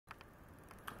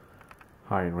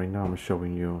Hi, right now I'm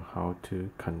showing you how to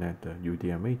connect the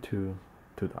UDMA2 to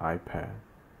the iPad.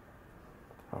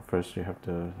 First you have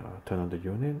to turn on the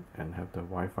unit and have the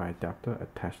Wi-Fi adapter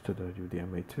attached to the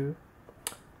UDMA2,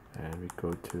 and we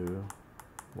go to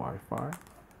Wi-Fi,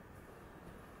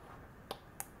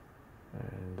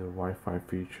 and the Wi-Fi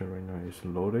feature right now is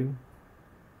loading.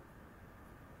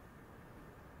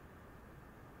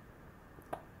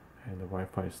 And the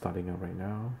Wi-Fi is starting up right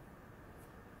now.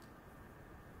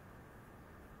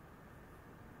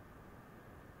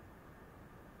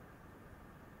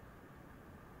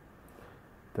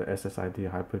 The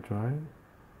SSID hyperdrive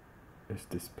is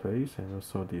displayed, and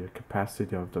also the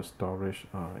capacity of the storage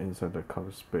inside the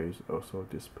color space also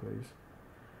displays.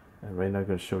 And right now I'm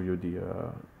going to show you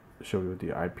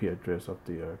the IP address of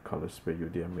the color space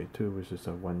UDMA2, which is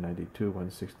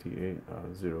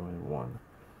 192.168.0.1.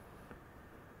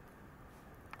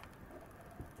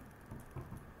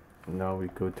 Now we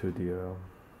go to the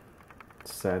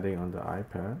setting on the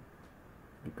iPad.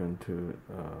 We're going to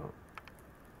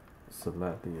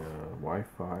select the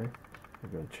Wi-Fi. We're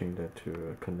going to change that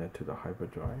to connect to the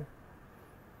hyperdrive.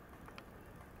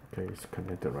 Okay, it's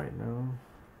connected right now.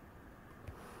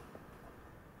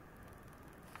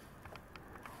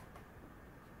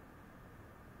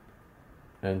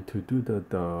 And to do the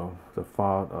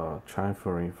file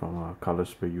transferring from color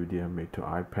space UDMA to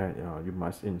iPad, you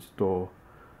must install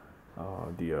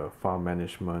the file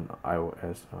management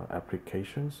iOS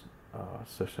applications,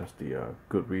 such as the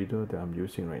Good Reader that I'm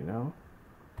using right now.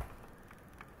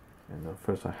 And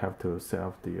first I have to set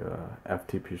up the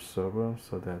FTP server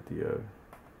so that the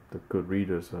Good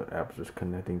Reader's app is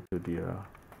connecting to the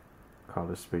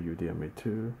color space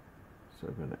UDMA2. So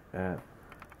I'm going to add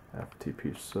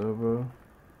FTP server,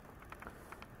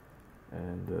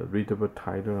 and the readable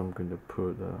title I'm going to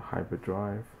put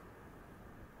hyperdrive,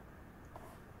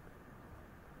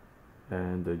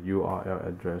 and the URL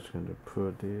address I'm going to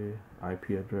put the IP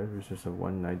address, which is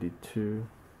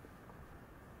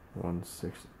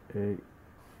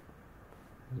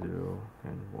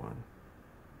 192.168.0.1,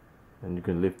 and you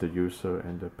can leave the user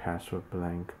and the password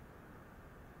blank,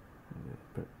 and then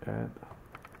put add.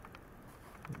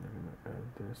 I'm going to add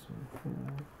this one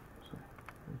here. So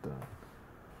done.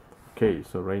 Okay,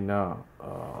 so right now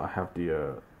I have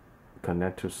the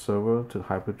connect to server to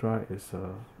hyperdrive is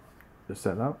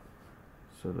set up.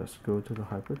 So let's go to the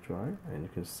hyperdrive, and you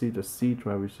can see the C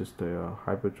drive, which is the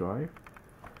hyperdrive.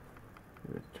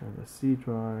 Let's turn the C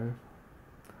drive,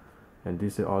 and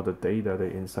this is all the data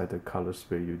that inside the color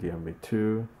space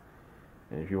UDMA2.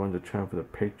 And if you want to transfer the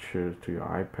picture to your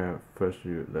iPad, first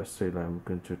let's say that I'm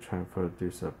going to transfer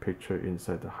this picture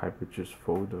inside the hypergist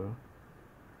folder.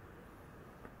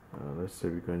 Let's say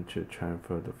we're going to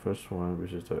transfer the first one,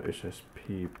 which is the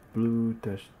HSP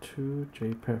blue-2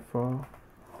 JPEG file.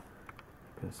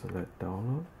 You can select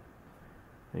download,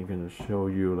 and it's going to show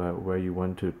you like where you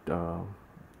want to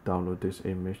download this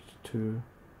image to.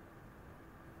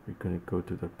 We're going to go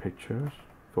to the pictures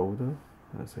folder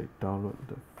and say download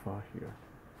the file here,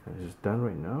 and it's done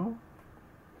right now.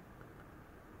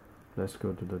 Let's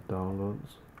go to the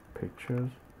downloads,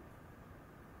 pictures,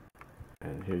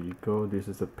 and here you go. This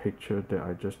is a picture that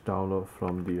I just downloaded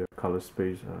from the color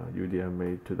space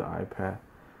UDMA to the iPad,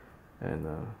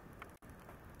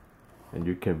 and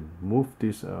you can move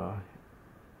this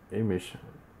image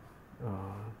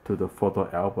to the photo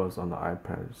albums on the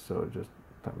iPad. So just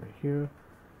type it here,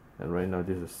 and right now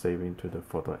this is saving to the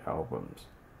photo albums.